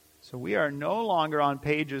So we are no longer on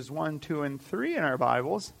pages 1, 2, and 3 in our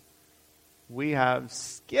Bibles. We have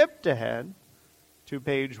skipped ahead to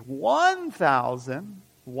page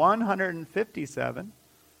 1157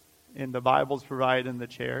 in the Bibles provided in the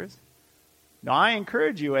chairs. Now, I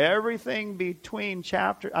encourage you, everything between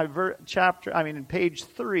page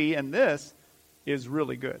 3 and this is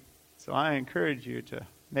really good. So I encourage you to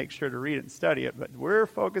make sure to read it and study it. But we're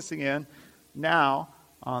focusing in now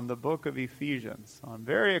on the book of Ephesians. So I'm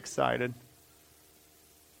very excited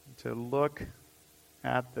to look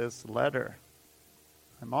at this letter.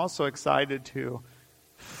 I'm also excited to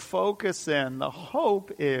focus in. The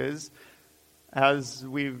hope is, as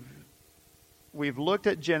we've looked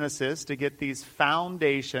at Genesis to get these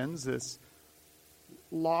foundations, this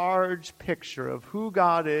large picture of who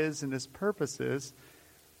God is and His purposes,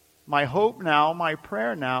 my hope now, my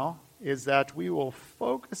prayer now, is that we will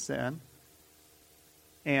focus in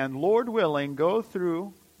and, Lord willing, go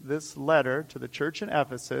through this letter to the church in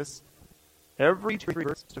Ephesus, every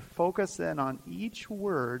verse, to focus in on each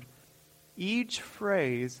word, each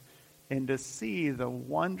phrase, and to see the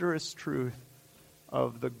wondrous truth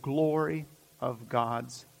of the glory of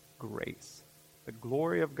God's grace. The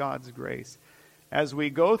glory of God's grace. As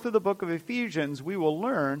we go through the book of Ephesians, we will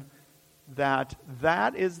learn that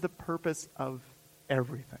that is the purpose of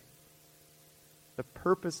everything. The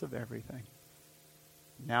purpose of everything.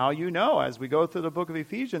 Now you know, as we go through the book of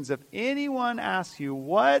Ephesians, if anyone asks you,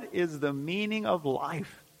 what is the meaning of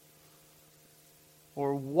life?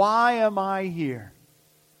 Or why am I here?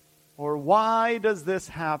 Or why does this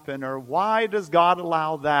happen? Or why does God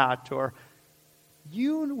allow that? Or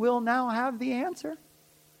you will now have the answer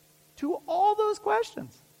to all those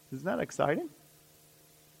questions. Isn't that exciting?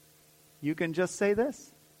 You can just say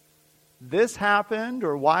this. This happened,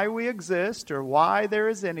 or why we exist, or why there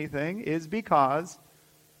is anything, is because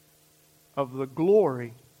of the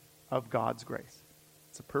glory of God's grace.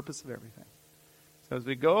 It's the purpose of everything. So as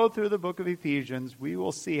we go through the book of Ephesians, we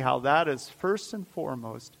will see how that is first and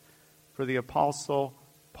foremost for the Apostle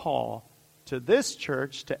Paul to this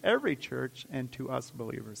church, to every church, and to us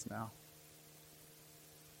believers now.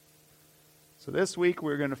 So this week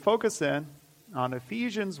we're going to focus in on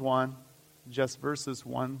Ephesians 1, just verses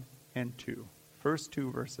 1 and 2. First two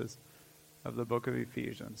verses of the book of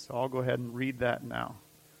Ephesians. So I'll go ahead and read that now.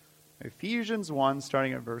 Ephesians 1,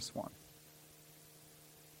 starting at verse 1.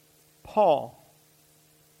 Paul,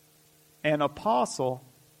 an apostle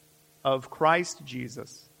of Christ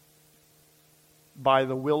Jesus, by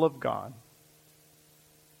the will of God,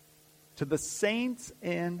 to the saints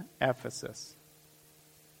in Ephesus,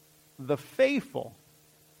 the faithful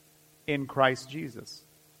in Christ Jesus.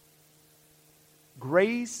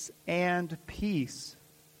 Grace and peace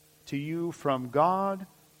to you from God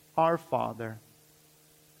our Father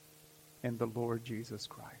and the Lord Jesus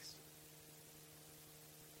Christ.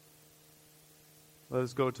 Let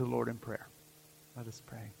us go to the Lord in prayer. Let us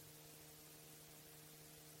pray.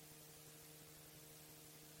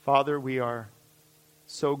 Father, we are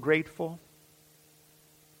so grateful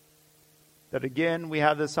that again we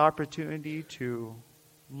have this opportunity to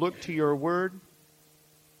look to your word.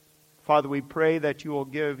 Father, we pray that you will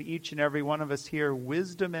give each and every one of us here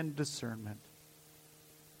wisdom and discernment,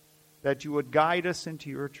 that you would guide us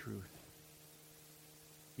into your truth.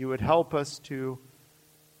 You would help us to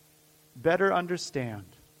better understand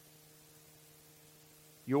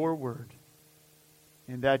your word,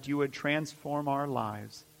 and that you would transform our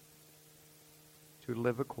lives to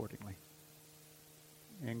live accordingly.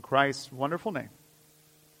 In Christ's wonderful name,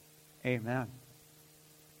 amen.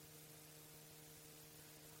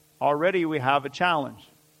 Already we have a challenge.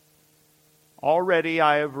 Already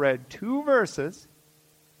I have read 2 verses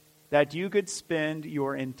that you could spend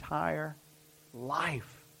your entire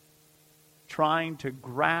life trying to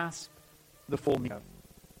grasp the full meaning of.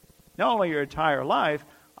 Not only your entire life,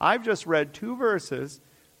 I've just read 2 verses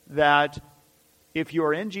that if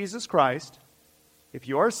you're in Jesus Christ, if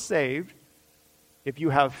you are saved, if you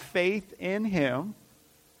have faith in Him,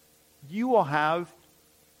 you will have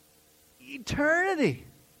eternity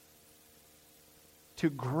to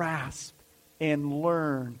grasp and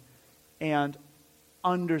learn and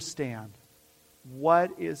understand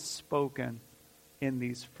what is spoken in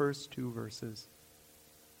these first 2 verses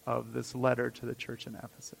of this letter to the church in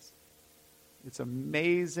Ephesus. It's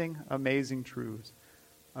amazing, amazing truths,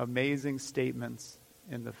 amazing statements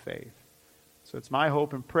in the faith. So it's my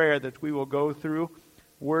hope and prayer that we will go through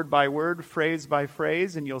word by word, phrase by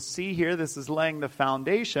phrase, and you'll see here this is laying the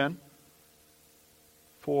foundation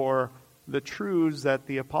for the truths that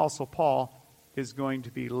the Apostle Paul is going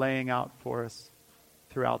to be laying out for us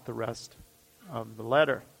throughout the rest of the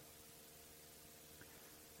letter.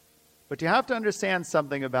 But you have to understand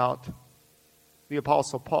something about the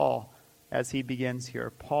Apostle Paul as he begins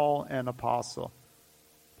here. Paul, an apostle.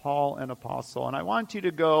 Paul, an apostle. And I want you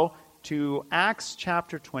to go to Acts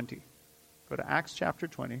chapter 20. Go to Acts chapter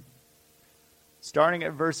 20, starting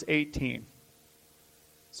at verse 18.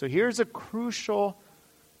 So here's a crucial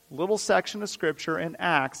little section of Scripture in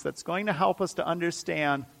Acts that's going to help us to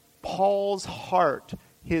understand Paul's heart,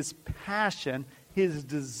 his passion, his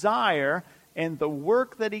desire, and the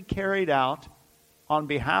work that he carried out on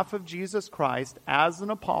behalf of Jesus Christ as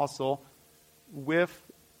an apostle with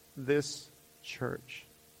this church.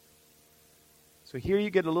 So here you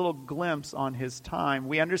get a little glimpse on his time.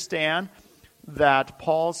 We understand that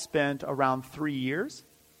Paul spent around 3 years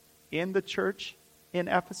in the church in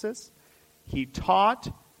Ephesus. He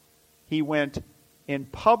taught, he went in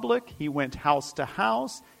public, he went house to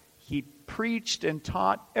house, he preached and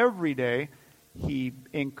taught every day. He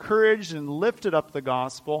encouraged and lifted up the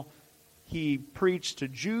gospel. He preached to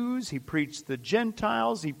Jews, he preached to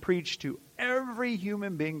Gentiles, he preached to every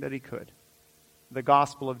human being that he could, the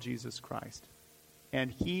gospel of Jesus Christ.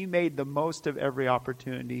 And he made the most of every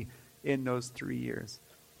opportunity in those 3 years.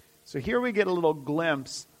 So here we get a little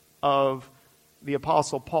glimpse of the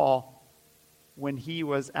Apostle Paul when he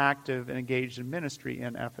was active and engaged in ministry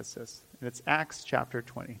in Ephesus. And it's Acts chapter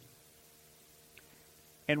 20.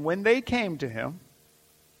 And when they came to him,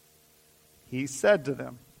 he said to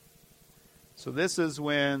them. So this is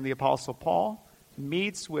when the Apostle Paul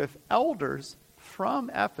meets with elders from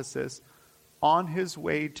Ephesus on his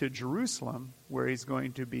way to Jerusalem, where he's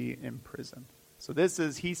going to be imprisoned. So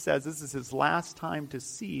he says this is his last time to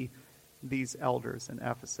see these elders in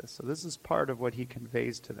Ephesus. So this is part of what he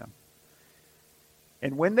conveys to them.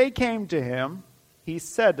 And when they came to him, he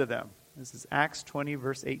said to them, this is Acts 20,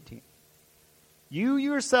 verse 18, "You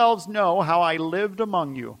yourselves know how I lived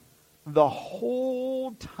among you the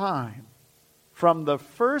whole time, from the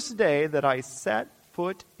first day that I set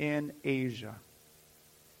foot in Asia,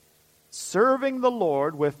 serving the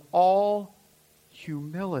Lord with all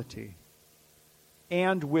humility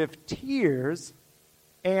and with tears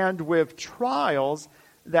and with trials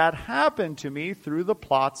that happened to me through the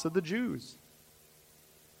plots of the Jews.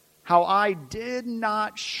 How I did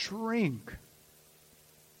not shrink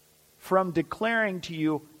from declaring to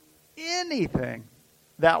you anything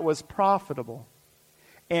that was profitable,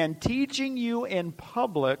 and teaching you in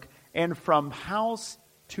public and from house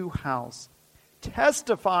to house,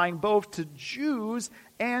 testifying both to Jews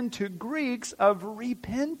and to Greeks of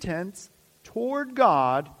repentance toward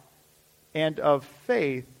God and of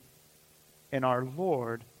faith in our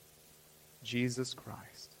Lord Jesus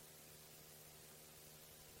Christ."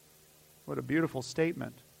 What a beautiful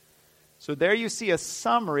statement. So there you see a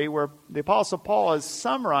summary where the Apostle Paul is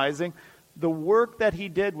summarizing the work that he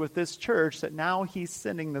did with this church that now he's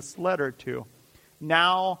sending this letter to.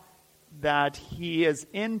 Now that he is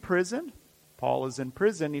in prison, Paul is in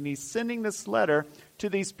prison, and he's sending this letter to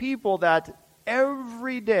these people that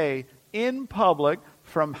every day in public,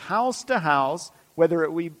 from house to house, whether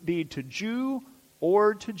it be to Jew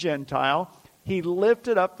or to Gentile, he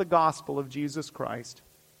lifted up the gospel of Jesus Christ.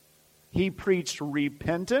 He preached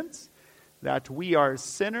repentance, that we are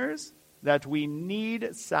sinners, that we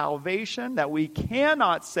need salvation, that we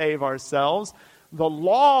cannot save ourselves. The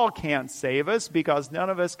law can't save us because none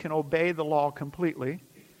of us can obey the law completely.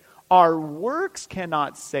 Our works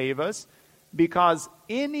cannot save us because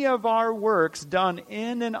any of our works done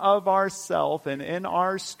in and of ourselves and in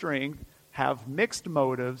our strength have mixed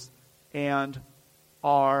motives and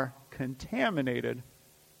are contaminated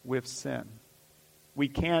with sin. We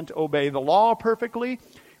can't obey the law perfectly.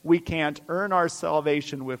 We can't earn our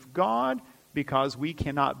salvation with God because we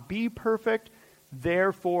cannot be perfect.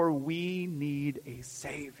 Therefore, we need a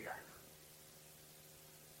Savior.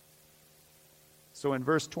 So in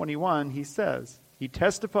verse 21, he says, he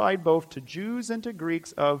testified both to Jews and to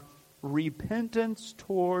Greeks of repentance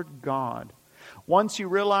toward God. Once you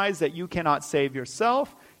realize that you cannot save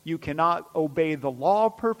yourself, you cannot obey the law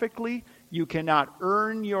perfectly, you cannot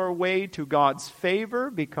earn your way to God's favor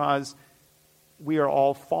because we are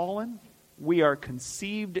all fallen, we are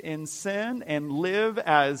conceived in sin and live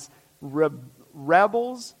as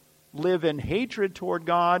rebels, live in hatred toward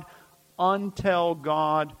God until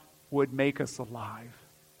God would make us alive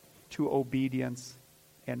to obedience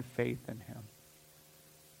and faith in Him.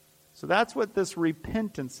 So that's what this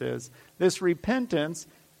repentance is. This repentance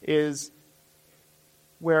is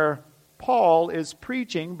where Paul is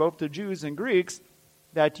preaching, both to Jews and Greeks,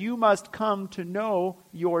 that you must come to know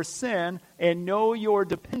your sin and know your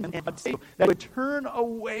dependence, that would turn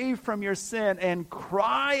away from your sin and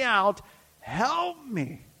cry out, "Help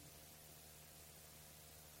me."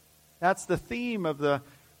 That's the theme of the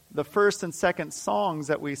first and second songs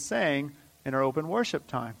that we sang in our open worship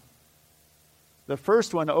time. The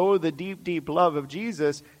first one, "Oh, the deep, deep love of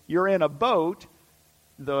Jesus," you're in a boat.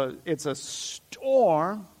 It's a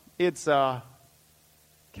storm. It's a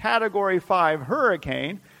Category 5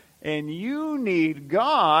 hurricane. And you need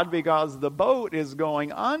God because the boat is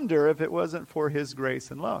going under if it wasn't for His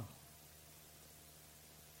grace and love.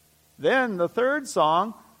 Then the third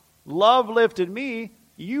song, "Love Lifted Me,"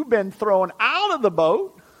 you've been thrown out of the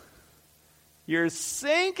boat. You're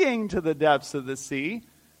sinking to the depths of the sea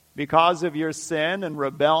because of your sin and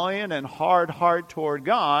rebellion and hard heart toward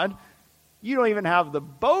God. You don't even have the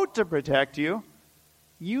boat to protect you.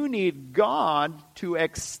 You need God to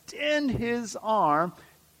extend His arm,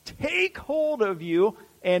 take hold of you,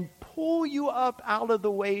 and pull you up out of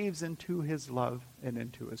the waves into His love and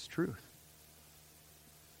into His truth.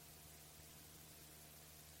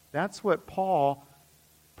 That's what Paul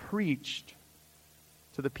preached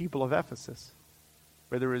to the people of Ephesus.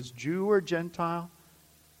 Whether it's Jew or Gentile,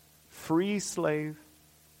 free slave,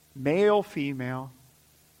 male, female.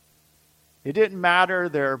 It didn't matter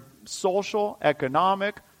their social,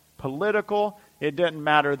 economic, political. It didn't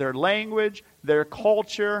matter their language, their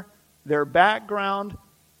culture, their background.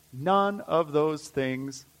 None of those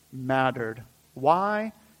things mattered.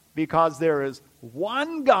 Why? Because there is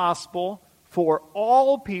one gospel for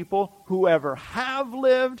all people who ever have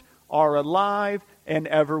lived, are alive, and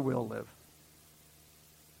ever will live.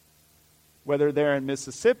 Whether they're in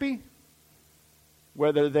Mississippi,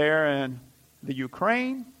 whether they're in the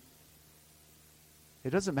Ukraine, it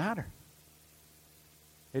doesn't matter.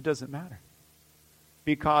 It doesn't matter.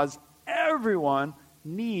 Because everyone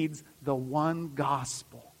needs the one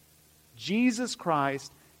gospel. Jesus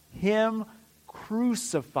Christ, Him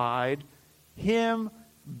crucified, Him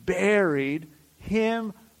buried,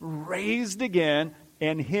 Him raised again,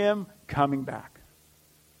 and Him coming back.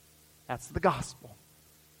 That's the gospel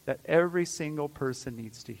that every single person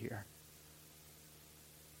needs to hear.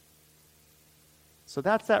 So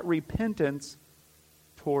that's that repentance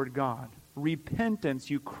toward God. Repentance,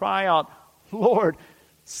 you cry out, "Lord,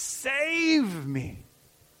 save me.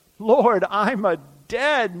 Lord, I'm a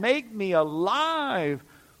dead, make me alive.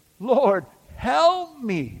 Lord, help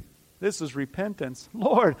me." This is repentance.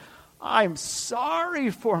 "Lord, I'm sorry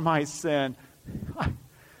for my sin.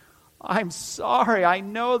 I'm sorry. I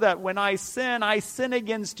know that when I sin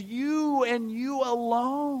against you and you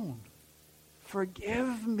alone.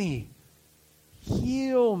 Forgive me.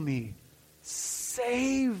 Heal me.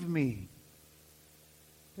 Save me."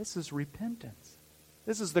 This is repentance.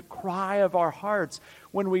 This is the cry of our hearts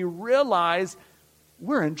when we realize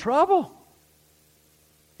we're in trouble.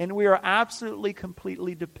 And we are absolutely,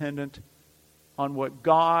 completely dependent on what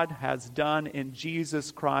God has done in Jesus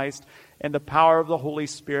Christ and the power of the Holy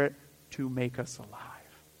Spirit to make us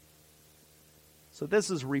alive. So this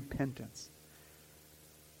is repentance.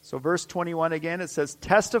 So verse 21 again, it says,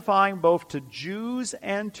 "Testifying both to Jews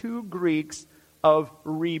and to Greeks of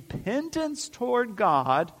repentance toward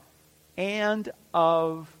God and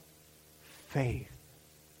of faith."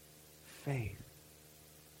 Faith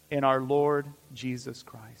in our Lord Jesus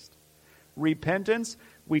Christ. Repentance,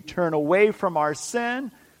 we turn away from our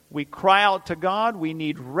sin. We cry out to God. We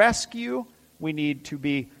need rescue. We need to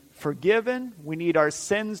be forgiven. We need our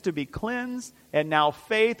sins to be cleansed. And now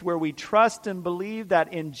faith, where we trust and believe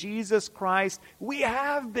that in Jesus Christ we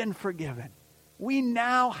have been forgiven. We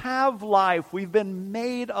now have life. We've been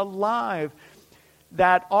made alive.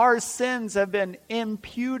 That our sins have been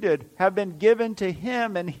imputed, have been given to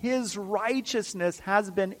Him, and His righteousness has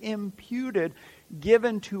been imputed,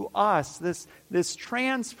 given to us. This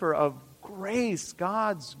transfer of grace,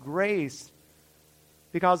 God's grace.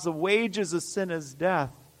 Because the wages of sin is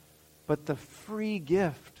death, but the free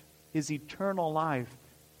gift is eternal life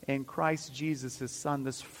in Christ Jesus, His Son.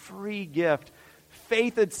 This free gift.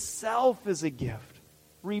 Faith itself is a gift.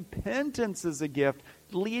 Repentance is a gift,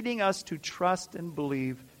 leading us to trust and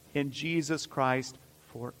believe in Jesus Christ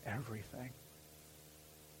for everything.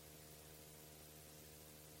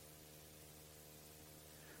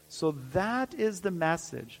 So that is the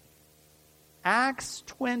message. Acts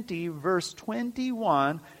 20, verse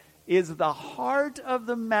 21, is the heart of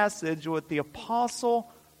the message with the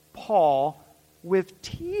Apostle Paul with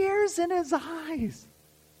tears in his eyes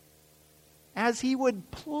as he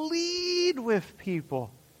would plead with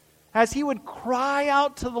people, as he would cry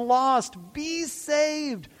out to the lost, "Be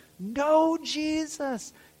saved, know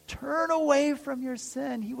Jesus, turn away from your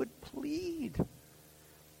sin." He would plead.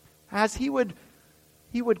 As he would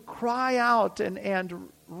he would cry out and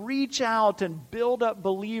reach out and build up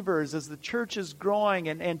believers as the church is growing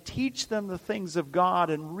and teach them the things of God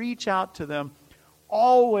and reach out to them.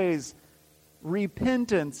 Always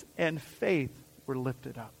repentance and faith were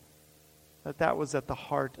lifted up. That was at the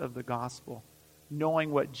heart of the gospel,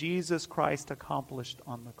 knowing what Jesus Christ accomplished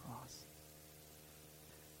on the cross.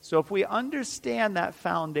 So if we understand that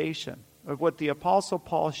foundation of what the Apostle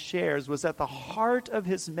Paul shares was at the heart of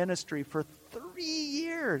his ministry for 3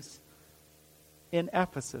 years in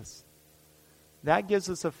Ephesus, that gives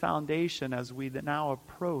us a foundation as we now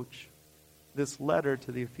approach this letter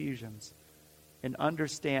to the Ephesians and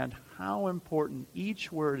understand how important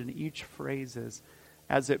each word and each phrase is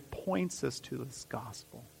as it points us to this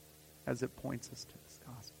gospel. As it points us to this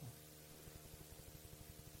gospel.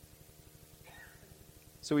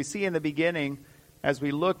 So we see in the beginning, as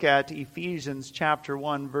we look at Ephesians chapter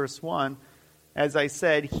 1, verse 1, as I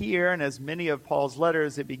said here, and as many of Paul's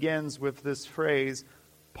letters, it begins with this phrase,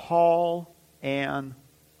 Paul, an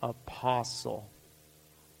apostle.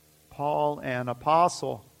 Paul, an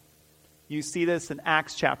apostle. You see this in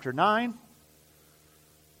Acts chapter 9.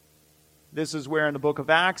 This is where in the book of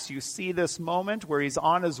Acts you see this moment where he's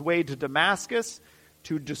on his way to Damascus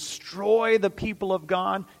to destroy the people of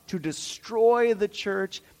God, to destroy the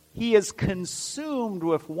church. He is consumed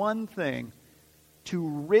with one thing, to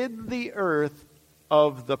rid the earth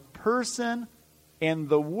of the person and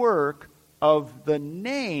the work of the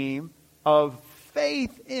name of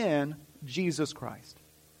faith in Jesus Christ.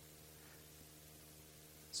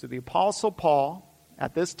 So the Apostle Paul,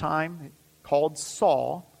 at this time called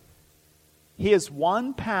Saul, his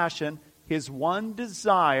one passion, his one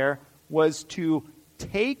desire was to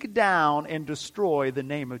take down and destroy the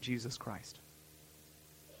name of Jesus Christ.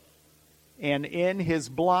 And in his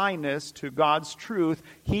blindness to God's truth,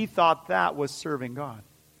 he thought that was serving God.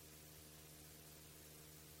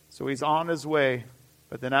 So he's on his way.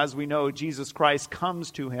 But then as we know, Jesus Christ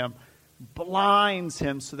comes to him, blinds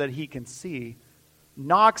him so that he can see,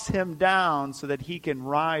 knocks him down so that he can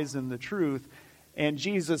rise in the truth. And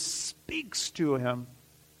Jesus speaks to him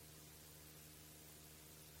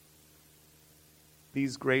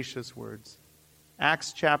these gracious words.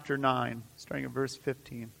 Acts chapter 9, starting at verse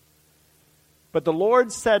 15. But the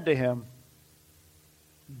Lord said to him,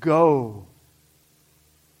 go.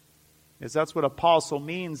 As that's what apostle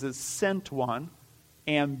means, is sent one,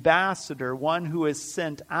 ambassador, one who is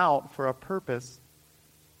sent out for a purpose.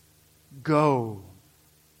 Go.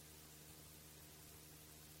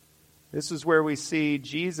 This is where we see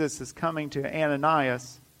Jesus is coming to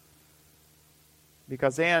Ananias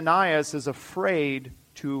because Ananias is afraid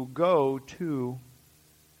to go to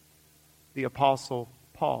the Apostle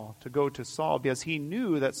Paul, to go to Saul, because he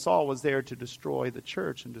knew that Saul was there to destroy the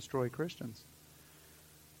church and destroy Christians.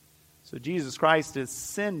 So Jesus Christ is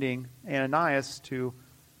sending Ananias to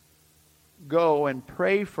go and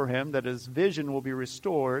pray for him that his vision will be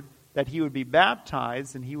restored, that he would be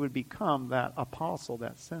baptized, and he would become that apostle,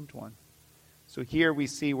 that sent one. So here we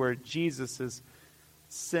see where Jesus is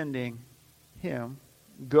sending him,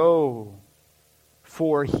 go.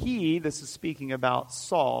 For he, this is speaking about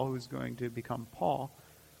Saul, who's going to become Paul,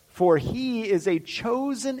 for he is a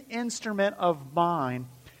chosen instrument of mine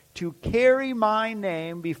to carry my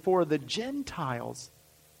name before the Gentiles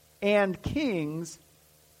and kings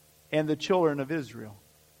and the children of Israel,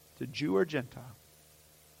 to Jew or Gentile.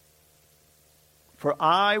 For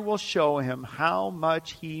I will show him how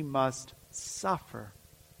much he must suffer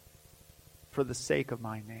for the sake of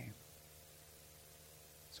my name.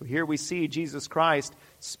 So here we see Jesus Christ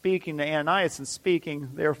speaking to Ananias and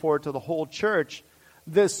speaking, therefore, to the whole church.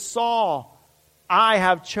 This Saul, I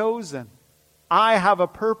have chosen. I have a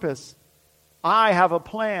purpose. I have a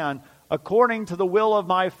plan. According to the will of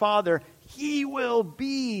my Father, he will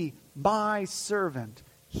be my servant.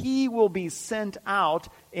 He will be sent out,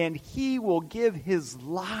 and he will give his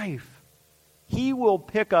life. He will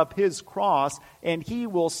pick up his cross, and he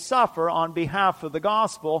will suffer on behalf of the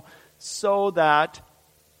gospel so that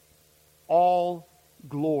all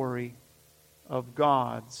glory of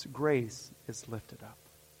God's grace is lifted up.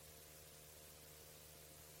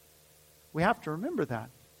 We have to remember that.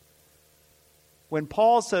 When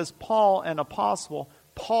Paul says Paul an apostle,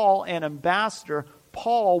 Paul an ambassador,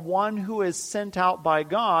 Paul one who is sent out by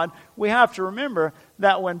God, we have to remember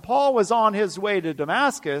that when Paul was on his way to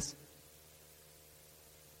Damascus,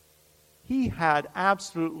 he had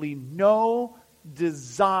absolutely no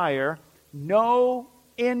desire, no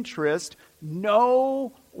interest,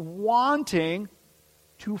 no wanting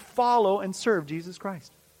to follow and serve Jesus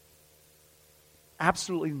Christ.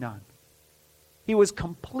 Absolutely none. He was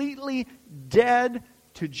completely dead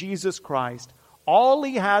to Jesus Christ. All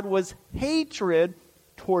he had was hatred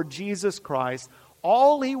toward Jesus Christ.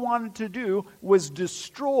 All he wanted to do was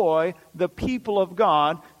destroy the people of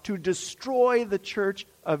God, to destroy the church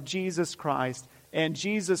of Jesus Christ. And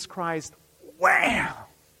Jesus Christ, wham,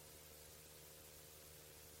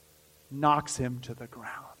 knocks him to the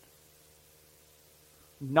ground.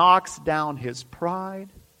 Knocks down his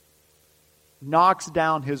pride, knocks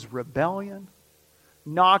down his rebellion,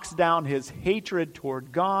 knocks down his hatred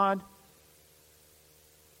toward God.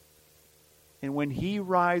 And when he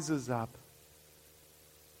rises up,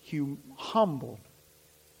 humbled,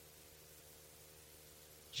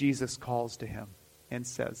 Jesus calls to him and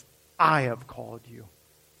says, I have called you.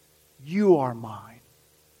 You are mine,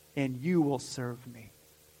 and you will serve me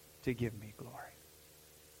to give me glory.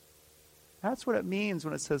 That's what it means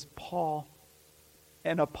when it says Paul,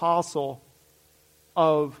 an apostle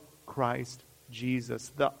of Christ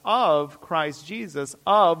Jesus. The of Christ Jesus,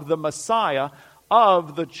 of the Messiah,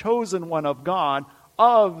 of the chosen one of God,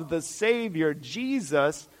 of the Savior.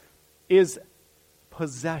 Jesus is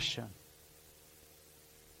possession.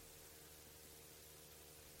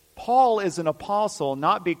 Paul is an apostle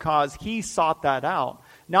not because he sought that out,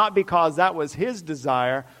 not because that was his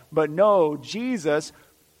desire, but no, Jesus,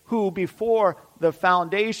 who before the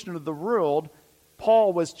foundation of the world,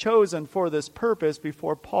 Paul was chosen for this purpose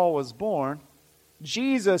before Paul was born.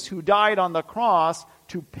 Jesus, who died on the cross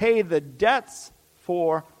to pay the debts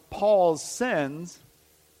for Paul's sins.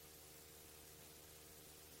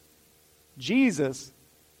 Jesus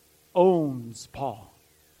owns Paul.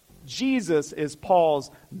 Jesus is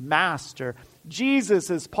Paul's master.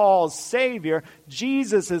 Jesus is Paul's Savior.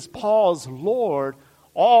 Jesus is Paul's Lord.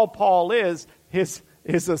 All Paul is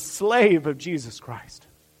a slave of Jesus Christ,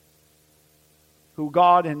 who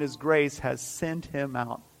God in His grace has sent him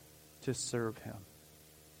out to serve Him.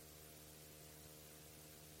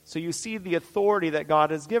 So you see the authority that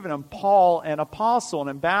God has given him. Paul, an apostle, an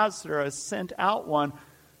ambassador, a sent out one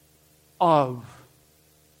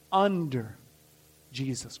under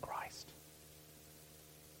Jesus Christ.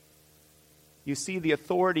 You see the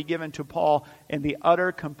authority given to Paul in the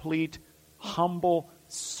utter, complete, humble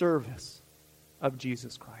service of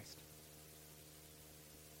Jesus Christ.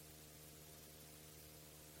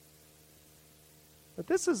 But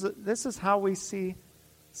this is how we see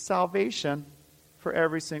salvation for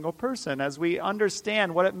every single person. As we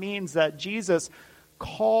understand what it means that Jesus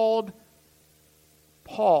called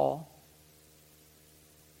Paul,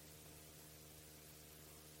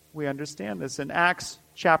 we understand this. In Acts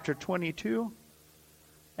chapter 22,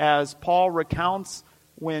 as Paul recounts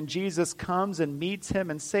when Jesus comes and meets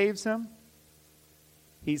him and saves him,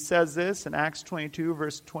 he says this in Acts 22,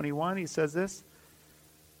 verse 21. He says this.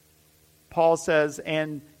 Paul says,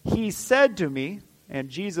 and he said to me, and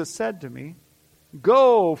Jesus said to me,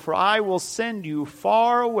 go, for I will send you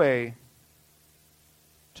far away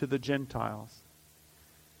to the Gentiles.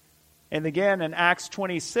 And again in Acts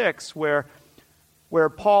 26, where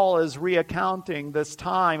Paul is recounting this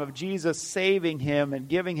time of Jesus saving him and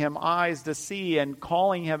giving him eyes to see and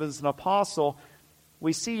calling him as an apostle,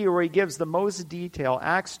 we see where he gives the most detail.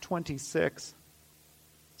 Acts 26,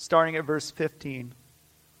 starting at verse 15.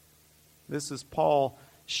 This is Paul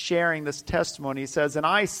sharing this testimony. He says, and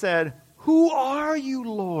I said, who are you,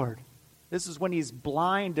 Lord? This is when he's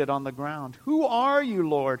blinded on the ground. Who are you,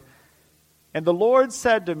 Lord? And the Lord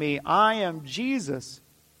said to me, I am Jesus,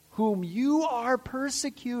 whom you are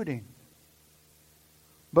persecuting.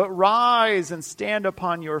 But rise and stand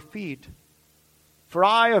upon your feet. For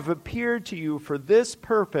I have appeared to you for this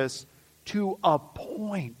purpose, to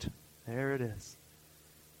appoint. There it is.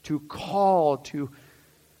 To call, to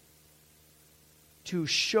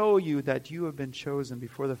show you that you have been chosen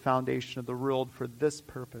before the foundation of the world for this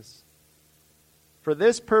purpose. For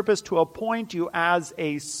this purpose, to appoint you as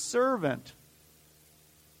a servant.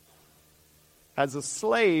 As a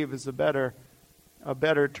slave is a better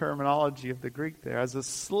terminology of the Greek there. As a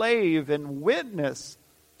slave and witness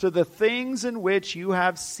to the things in which you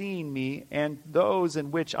have seen me and those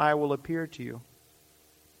in which I will appear to you.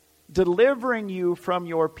 Delivering you from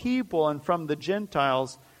your people and from the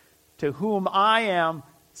Gentiles, to whom I am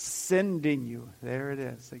sending you. There it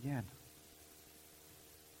is again.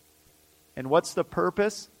 And what's the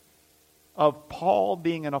purpose of Paul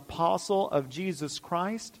being an apostle of Jesus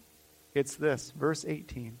Christ? It's this, verse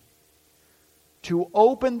 18. To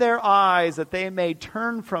open their eyes that they may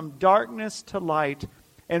turn from darkness to light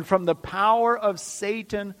and from the power of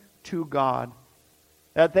Satan to God,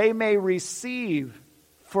 that they may receive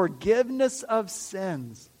forgiveness of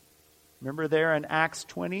sins. Remember there in Acts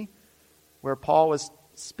 20, where Paul was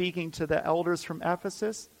speaking to the elders from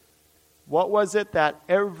Ephesus? What was it that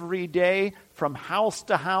every day, from house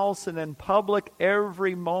to house and in public,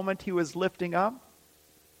 every moment he was lifting up?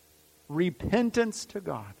 Repentance to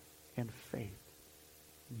God and faith.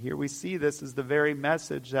 And here we see this is the very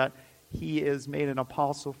message that he is made an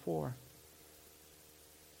apostle for.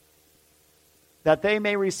 That they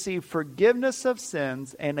may receive forgiveness of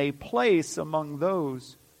sins and a place among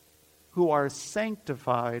those who are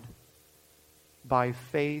sanctified by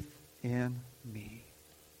faith in me.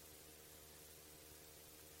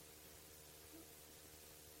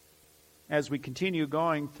 As we continue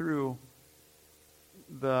going through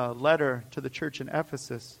the letter to the church in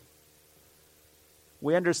Ephesus,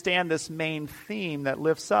 we understand this main theme that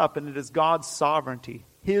lifts up, and it is God's sovereignty,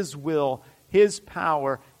 His will, His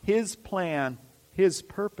power, His plan, His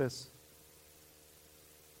purpose.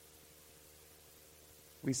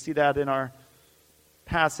 We see that in our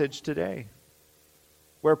passage today,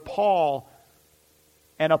 where Paul,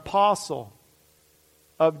 an apostle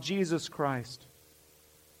of Jesus Christ.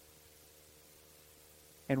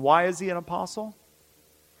 And why is he an apostle?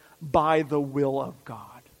 By the will of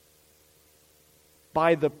God.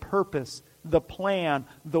 By the purpose, the plan,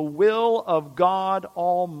 the will of God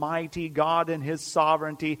Almighty, God in His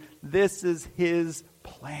sovereignty. This is His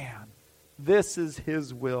plan. This is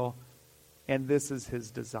His will. And this is His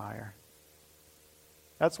desire.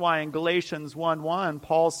 That's why in Galatians 1:1,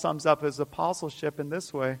 Paul sums up his apostleship in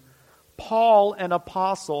this way. Paul, an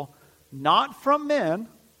apostle, not from men,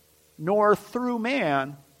 nor through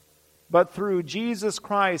man, but through Jesus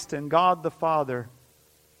Christ and God the Father,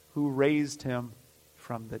 who raised Him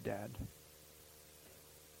from the dead.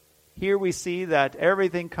 Here we see that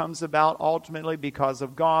everything comes about ultimately because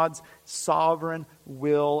of God's sovereign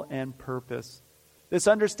will and purpose. This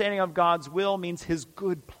understanding of God's will means His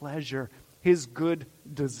good pleasure, His good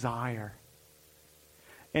desire.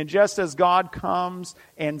 And just as God comes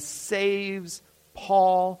and saves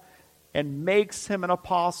Paul and makes him an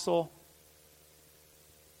apostle,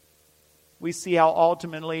 we see how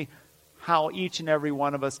ultimately how each and every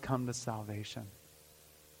one of us come to salvation.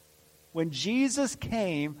 When Jesus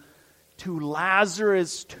came to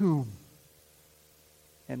Lazarus' tomb,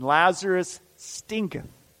 and Lazarus stinketh,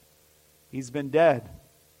 he's been dead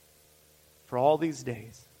for all these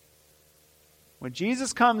days. When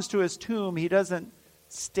Jesus comes to his tomb, He doesn't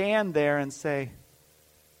stand there and say,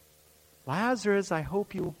 Lazarus, I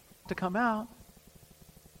hope you want to come out.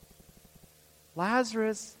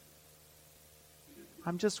 Lazarus,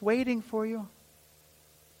 I'm just waiting for you.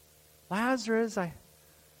 Lazarus, I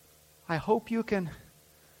hope you can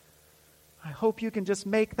just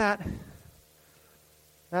make that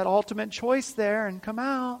ultimate choice there and come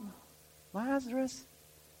out. Lazarus.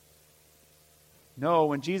 No,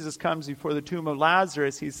 when Jesus comes before the tomb of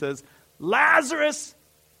Lazarus, He says, Lazarus,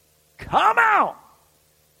 come out.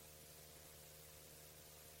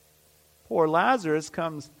 Poor Lazarus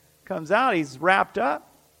comes out. He's wrapped up.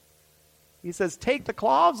 He says, take the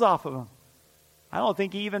cloths off of him. I don't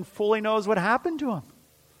think he even fully knows what happened to him.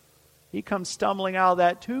 He comes stumbling out of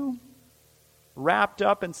that tomb, wrapped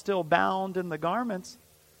up and still bound in the garments.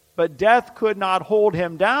 But death could not hold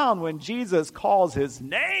him down when Jesus calls his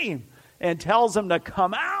name and tells him to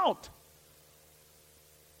come out.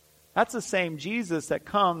 That's the same Jesus that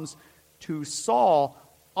comes to Saul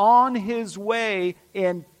on his way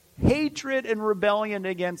in hatred and rebellion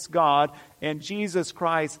against God, and Jesus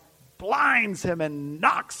Christ blinds him and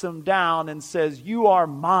knocks him down and says, you are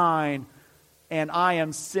mine, and I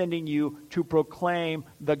am sending you to proclaim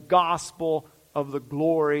the gospel of the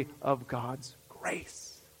glory of God's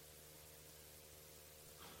grace.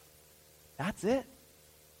 That's it.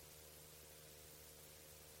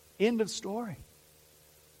 End of story.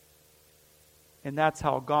 And that's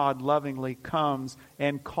how God lovingly comes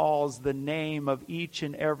and calls the name of each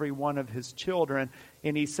and every one of His children.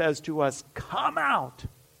 And He says to us, come out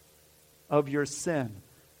of your sin.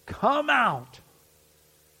 Come out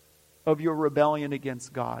of your rebellion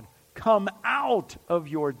against God. Come out of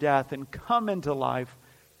your death and come into life.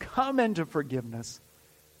 Come into forgiveness.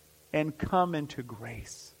 And come into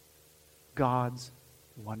grace. God's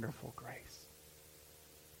wonderful grace.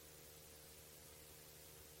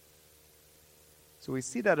 So we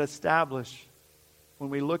see that established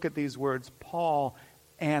when we look at these words, Paul,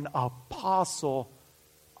 an apostle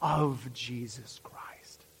of Jesus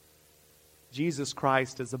Christ. Jesus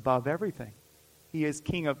Christ is above everything. He is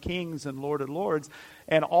King of kings and Lord of lords.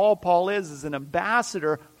 And all Paul is an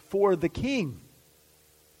ambassador for the King.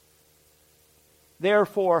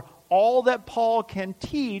 Therefore, all that Paul can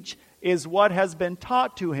teach is what has been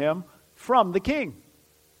taught to him from the King.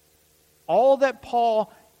 All that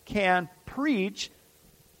Paul can preach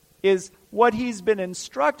is what he's been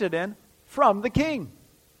instructed in from the king.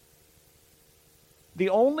 The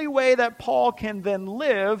only way that Paul can then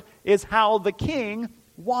live is how the king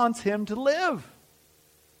wants him to live.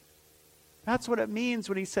 That's what it means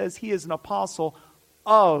when he says he is an apostle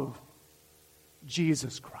of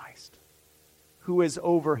Jesus Christ, who is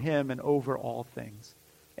over him and over all things.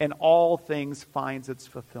 And all things finds its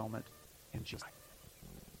fulfillment in Jesus.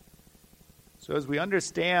 So as we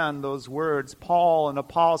understand those words, Paul, an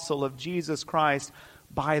apostle of Jesus Christ,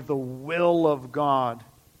 by the will of God,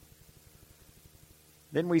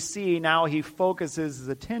 then we see now he focuses his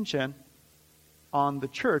attention on the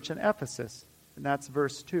church in Ephesus. And that's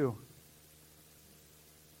verse 2.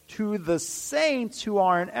 To the saints who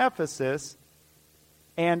are in Ephesus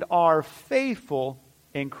and are faithful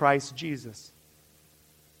in Christ Jesus.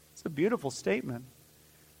 It's a beautiful statement.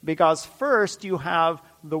 Because first you have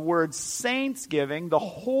the word saints giving, the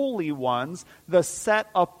holy ones, the set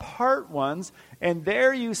apart ones. And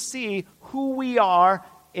there you see who we are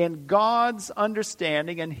in God's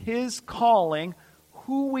understanding and His calling,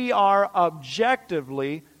 who we are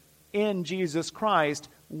objectively in Jesus Christ.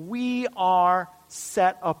 We are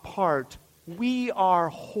set apart. We are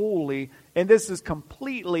holy. And this is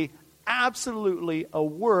completely, absolutely a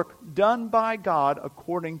work done by God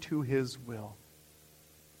according to His will,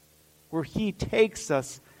 where He takes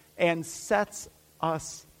us and sets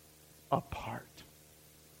us apart.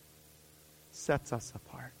 Sets us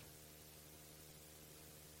apart.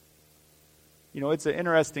 You know, it's an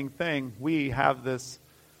interesting thing. We have this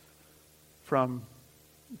from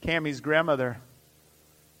Cammie's grandmother,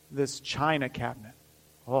 this china cabinet.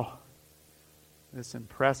 Oh, this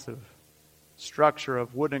impressive structure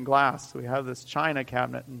of wood and glass. We have this china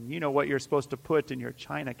cabinet, and you know what you're supposed to put in your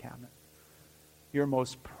china cabinet? Your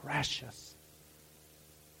most precious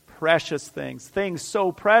things. Things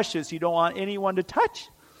so precious you don't want anyone to touch.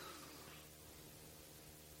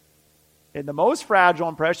 And the most fragile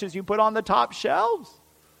and precious you put on the top shelves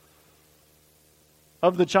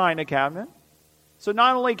of the china cabinet. So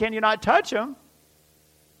not only can you not touch them,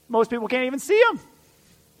 most people can't even see them.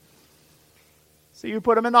 So you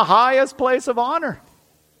put them in the highest place of honor,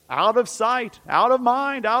 out of sight, out of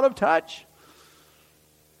mind, out of touch,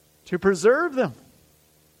 to preserve them.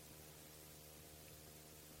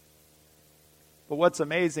 But what's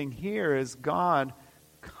amazing here is God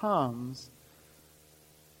comes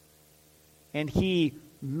and He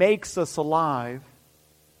makes us alive,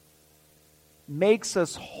 makes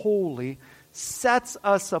us holy, sets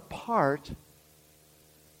us apart,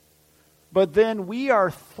 but then we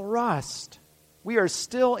are thrust. We are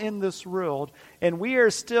still in this world, and we are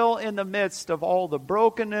still in the midst of all the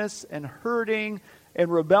brokenness and hurting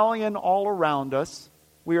and rebellion all around us.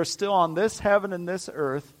 We are still on this heaven and this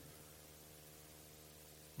earth,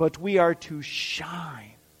 but we are to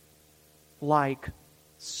shine like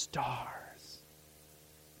stars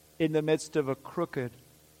in the midst of a crooked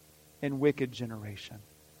and wicked generation.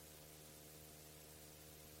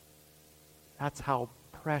 That's how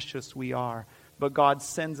precious we are. But God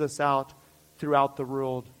sends us out throughout the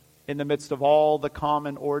world in the midst of all the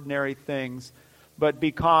common, ordinary things. But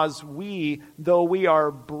because we, though we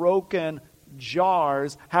are broken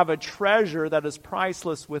jars, have a treasure that is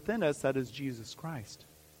priceless within us, that is Jesus Christ.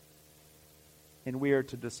 And we are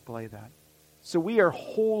to display that. So we are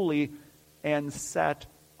holy and set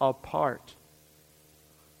apart.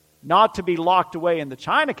 Not to be locked away in the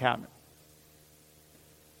china cabinet,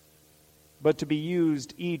 but to be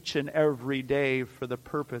used each and every day for the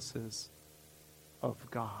purposes of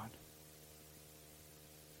God.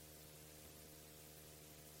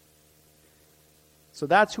 So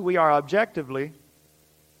that's who we are objectively.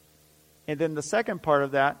 And then the second part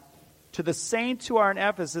of that, to the saints who are in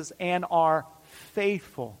Ephesus and are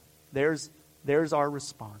faithful. There's our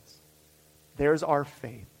response. There's our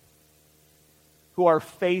faith. Who are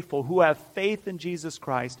faithful, who have faith in Jesus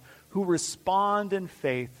Christ, who respond in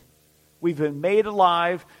faith. We've been made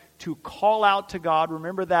alive to call out to God.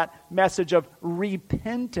 Remember that message of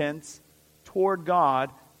repentance toward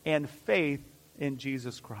God and faith in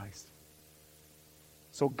Jesus Christ.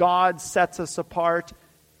 So God sets us apart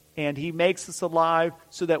and He makes us alive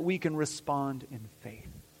so that we can respond in faith.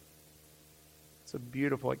 It's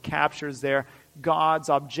beautiful. It captures there God's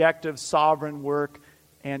objective sovereign work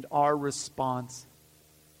and our response,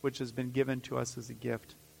 which has been given to us as a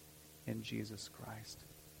gift in Jesus Christ.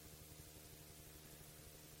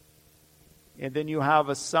 And then you have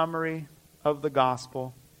a summary of the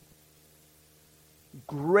gospel.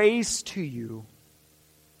 Grace to you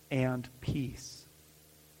and peace.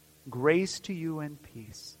 Grace to you and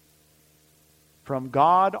peace from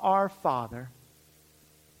God our Father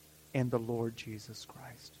and the Lord Jesus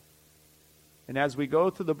Christ. And as we go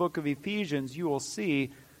through the book of Ephesians, you will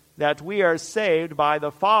see that we are saved by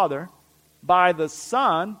the Father, by the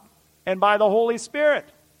Son, and by the Holy Spirit.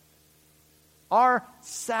 Our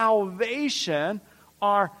salvation,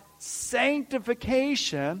 our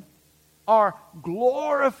sanctification, our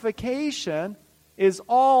glorification is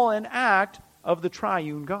all an act of the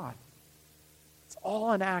triune God. It's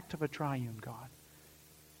all an act of a triune God.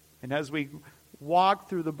 And as we walk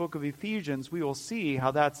through the book of Ephesians, we will see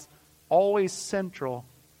how that's always central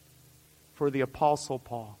for the Apostle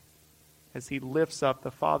Paul as he lifts up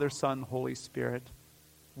the Father, Son, Holy Spirit,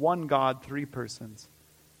 one God, three persons,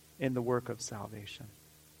 in the work of salvation.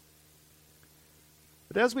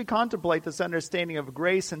 But as we contemplate this understanding of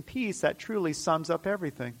grace and peace, that truly sums up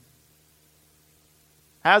everything.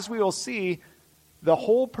 As we will see, the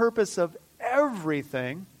whole purpose of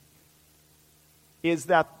everything is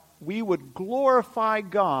that we would glorify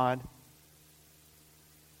God,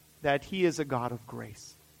 that He is a God of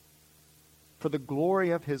grace, for the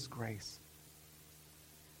glory of His grace.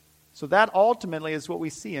 So that ultimately is what we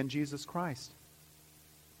see in Jesus Christ,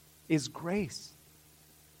 is grace.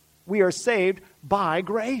 We are saved by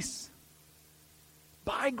grace.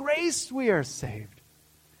 By grace we are saved.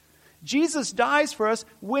 Jesus dies for us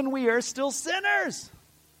when we are still sinners.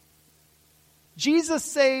 Jesus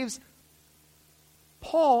saves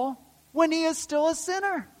Paul when he is still a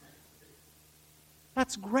sinner.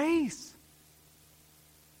 That's grace.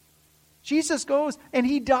 Jesus goes and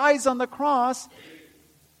He dies on the cross.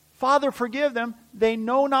 Father, forgive them. They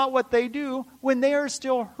know not what they do, when they are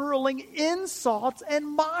still hurling insults and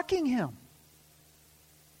mocking Him.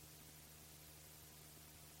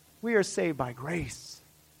 We are saved by grace.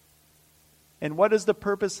 And what is the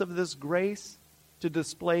purpose of this grace? To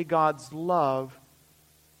display God's love,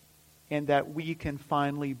 and that we can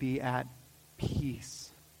finally be at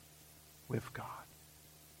peace with God.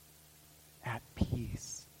 At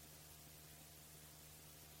peace.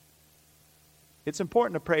 It's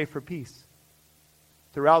important to pray for peace.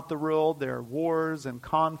 Throughout the world, there are wars and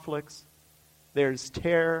conflicts. There's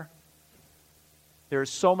terror. There's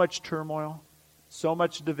so much turmoil, so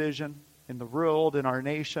much division in the world, in our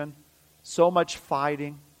nation, so much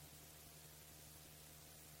fighting.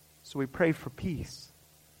 So we pray for peace.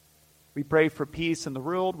 We pray for peace in the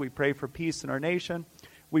world. We pray for peace in our nation.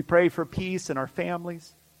 We pray for peace in our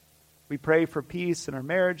families. We pray for peace in our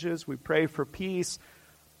marriages. We pray for peace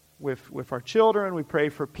with our children. We pray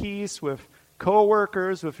for peace with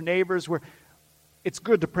co-workers, with neighbors. It's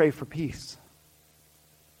good to pray for peace.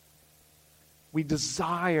 We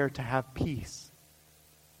desire to have peace.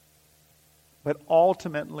 But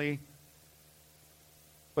ultimately,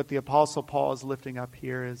 what the Apostle Paul is lifting up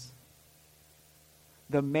here is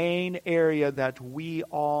the main area that we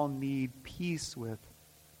all need peace with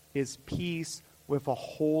is peace with a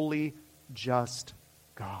holy, just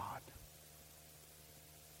God.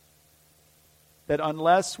 That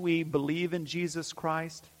unless we believe in Jesus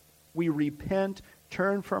Christ, we repent,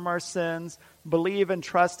 turn from our sins, believe and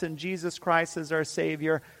trust in Jesus Christ as our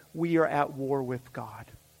Savior, we are at war with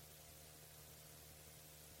God.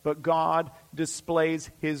 But God displays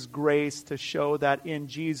His grace to show that in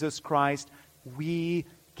Jesus Christ we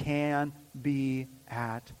can be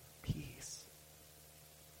at peace.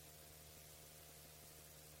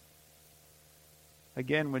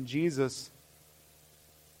 Again, when Jesus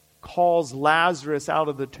calls Lazarus out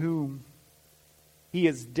of the tomb, he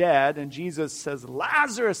is dead, and Jesus says,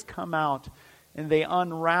 "Lazarus, come out," and they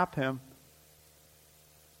unwrap him.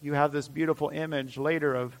 You have this beautiful image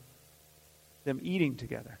later of them eating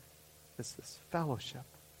together. It's this fellowship.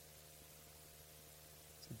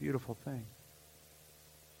 It's a beautiful thing.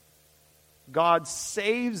 God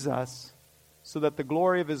saves us so that the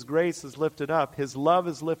glory of His grace is lifted up, His love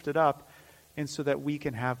is lifted up, and so that we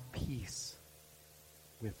can have peace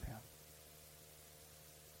with Him.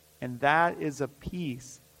 And that is a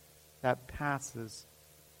peace that passes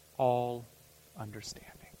all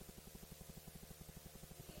understanding.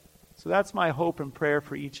 So that's my hope and prayer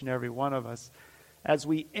for each and every one of us as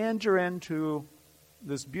we enter into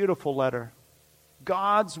this beautiful letter.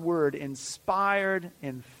 God's Word, inspired,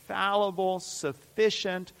 infallible,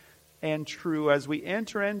 sufficient, and true. As we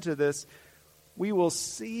enter into this, we will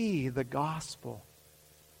see the gospel.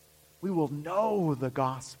 We will know the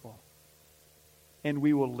gospel. And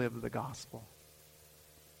we will live the gospel.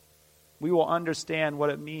 We will understand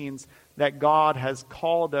what it means that God has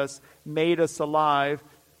called us, made us alive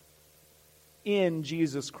in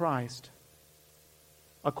Jesus Christ,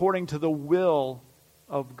 according to the will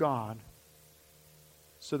of God,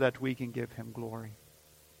 so that we can give Him glory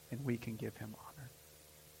and we can give Him honor.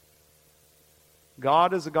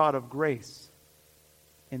 God is a God of grace.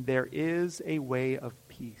 And there is a way of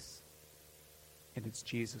peace, and it's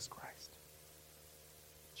Jesus Christ.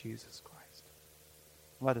 Jesus Christ.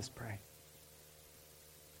 Let us pray.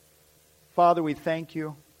 Father, we thank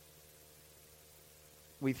you.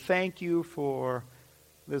 We thank you for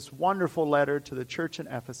this wonderful letter to the church in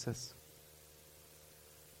Ephesus.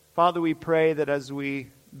 Father, we pray that as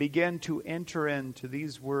we begin to enter into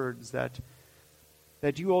these words, that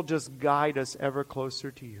you will just guide us ever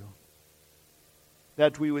closer to you.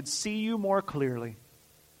 That we would see you more clearly.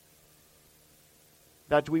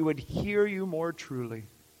 That we would hear you more truly.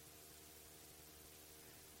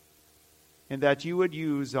 And that you would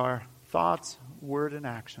use our thoughts, word, and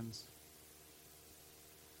actions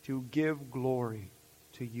to give glory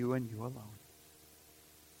to you and you alone.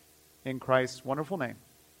 In Christ's wonderful name,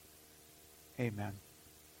 amen.